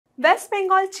West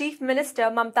Bengal Chief Minister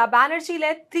Mamata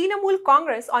Banerjee-led Trinamool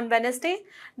Congress on Wednesday,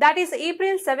 that is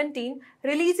April 17,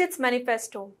 released its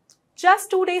manifesto, just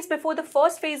 2 days before the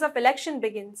first phase of election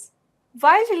begins.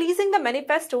 While releasing the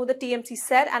manifesto, the TMC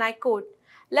said, and I quote,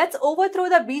 "Let's overthrow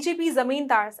the BJP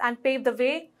Zamindars and pave the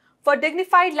way for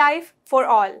dignified life for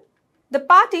all." The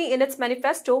party in its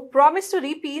manifesto promised to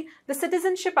repeal the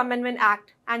Citizenship Amendment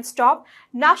Act and stop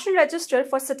National Register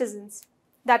for Citizens,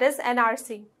 that is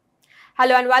NRC.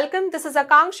 Hello and welcome, this is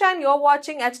Akanksha and you're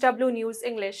watching HW News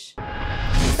English.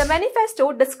 The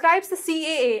manifesto describes the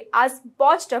CAA as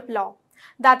botched-up law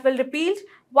that will be repealed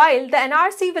while the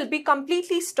NRC will be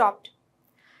completely stopped.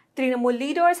 Trinamool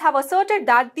leaders have asserted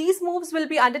that these moves will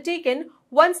be undertaken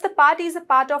once the party is a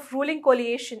part of ruling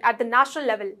coalition at the national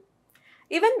level,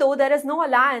 even though there is no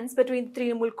alliance between the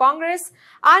Trinamool Congress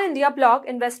and India bloc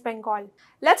in West Bengal.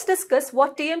 Let's discuss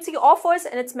what TMC offers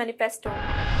in its manifesto.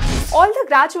 All the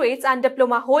graduates and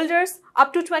diploma holders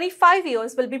up to 25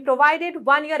 years will be provided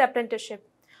 1-year apprenticeship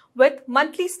with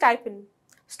monthly stipend.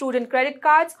 Student credit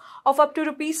cards of up to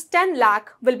 ₹10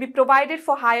 lakh will be provided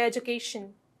for higher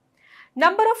education.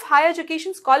 Number of higher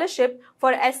education scholarship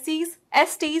for SCs,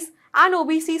 STs and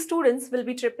OBC students will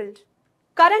be tripled.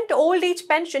 Current old age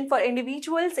pension for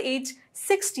individuals aged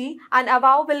 60 and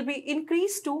above will be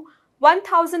increased to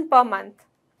 1,000 per month.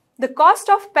 The cost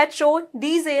of petrol,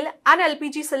 diesel and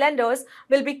LPG cylinders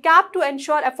will be capped to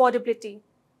ensure affordability.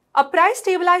 A price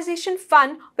stabilization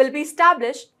fund will be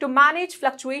established to manage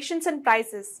fluctuations in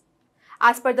prices.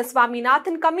 As per the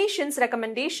Swaminathan Commission's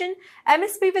recommendation,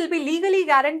 MSP will be legally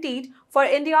guaranteed for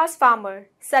India's farmer,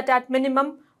 set at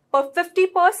minimum per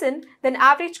 50% than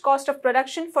average cost of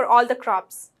production for all the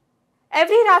crops.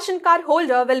 Every ration card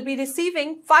holder will be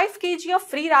receiving 5 kg of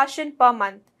free ration per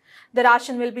month. The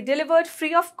ration will be delivered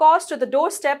free of cost to the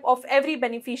doorstep of every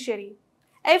beneficiary.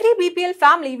 Every BPL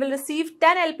family will receive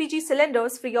 10 LPG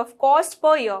cylinders free of cost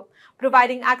per year,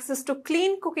 providing access to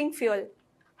clean cooking fuel.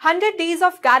 100 days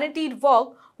of guaranteed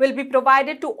work will be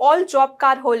provided to all job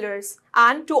card holders,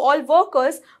 and to all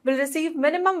workers will receive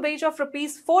minimum wage of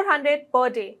 ₹400 per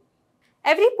day.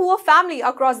 Every poor family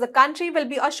across the country will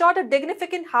be assured of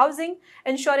dignified housing,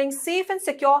 ensuring safe and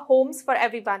secure homes for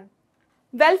everyone.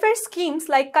 Welfare schemes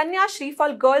like Kanya Shri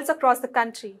for girls across the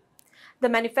country. The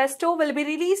manifesto will be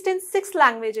released in 6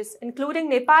 languages, including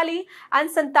Nepali and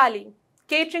Santali,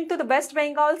 catering to the West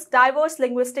Bengal's diverse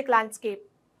linguistic landscape.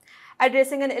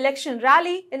 Addressing an election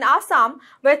rally in Assam,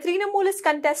 where Trinamool is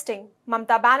contesting,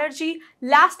 Mamata Banerjee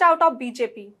lashed out of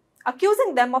BJP,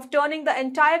 accusing them of turning the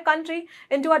entire country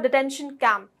into a detention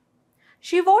camp.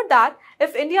 She vowed that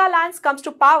if India Alliance comes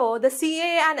to power, the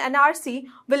CAA and NRC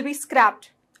will be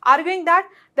scrapped, arguing that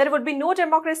there would be no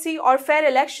democracy or fair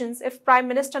elections if Prime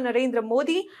Minister Narendra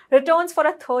Modi returns for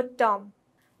a 3rd term.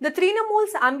 The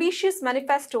Trinamool's ambitious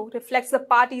manifesto reflects the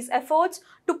party's efforts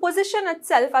to position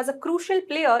itself as a crucial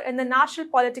player in the national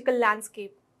political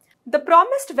landscape. The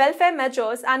promised welfare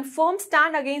measures and firm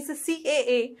stand against the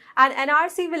CAA and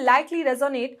NRC will likely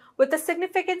resonate with a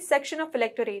significant section of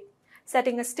electorate,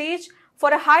 setting a stage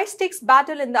for a high-stakes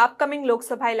battle in the upcoming Lok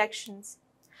Sabha elections.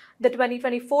 The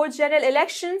 2024 general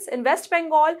elections in West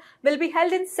Bengal will be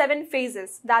held in 7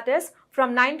 phases, that is,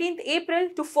 from 19th April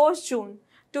to 1st June,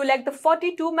 to elect the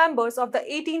 42 members of the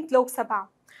 18th Lok Sabha,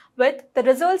 with the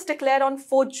results declared on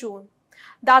 4th June.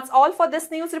 That's all for this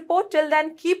news report. Till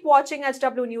then, keep watching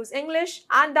HW News English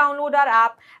and download our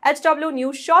app HW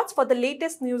News Shorts for the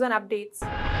latest news and updates.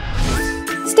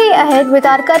 Stay ahead with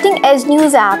our cutting-edge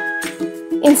news app.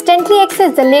 Instantly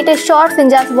access the latest shorts in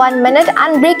just 1 minute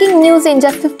and breaking news in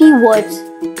just 50 words.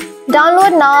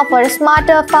 Download now for a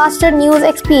smarter, faster news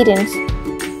experience.